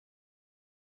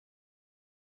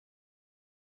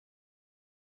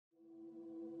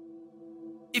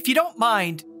If you don't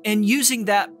mind, in using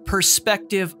that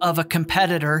perspective of a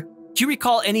competitor, do you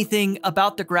recall anything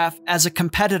about the graph as a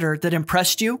competitor that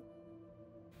impressed you?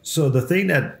 So the thing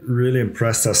that really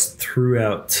impressed us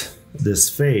throughout this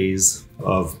phase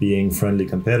of being friendly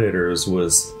competitors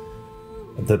was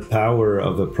the power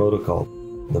of a protocol,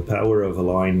 the power of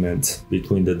alignment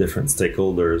between the different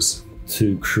stakeholders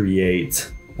to create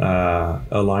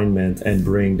alignment and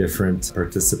bring different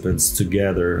participants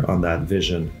together on that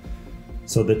vision.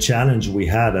 So the challenge we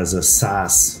had as a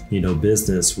SaaS,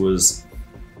 business was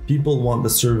people want the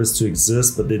service to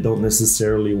exist, but they don't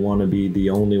necessarily want to be the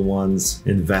only ones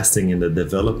investing in the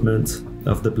development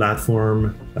of the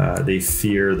platform. They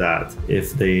fear that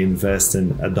if they invest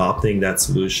in adopting that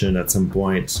solution, at some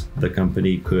point, the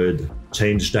company could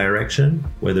change direction,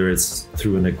 whether it's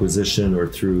through an acquisition or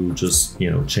through just,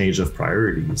 change of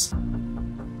priorities.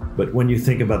 But when you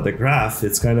think about the graph,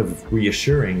 it's kind of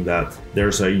reassuring that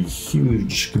there's a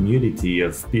huge community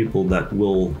of people that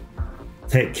will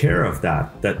take care of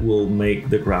that will make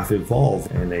the graph evolve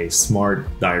in a smart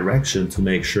direction to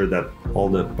make sure that all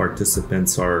the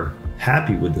participants are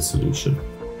happy with the solution.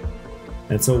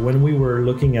 And so when we were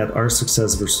looking at our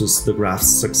success versus the graph's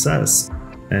success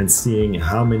and seeing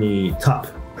how many top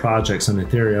projects on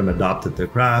Ethereum adopted the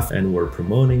graph and were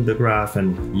promoting the graph,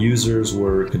 and users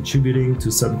were contributing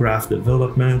to some graph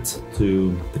development,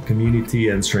 to the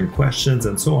community, answering questions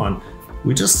and so on,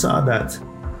 we just saw that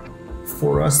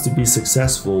for us to be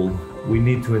successful, we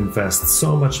need to invest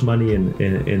so much money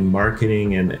in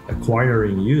marketing and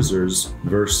acquiring users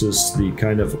versus the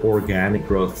kind of organic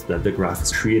growth that the graph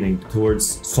is creating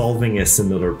towards solving a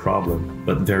similar problem,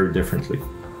 but very differently.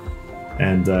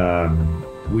 And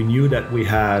we knew that we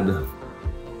had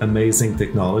amazing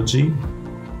technology,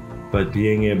 but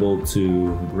being able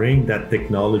to bring that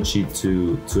technology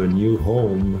to a new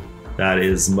home that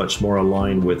is much more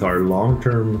aligned with our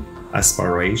long-term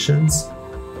aspirations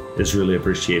is really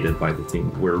appreciated by the team.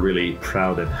 We're really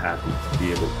proud and happy to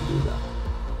be able to do that.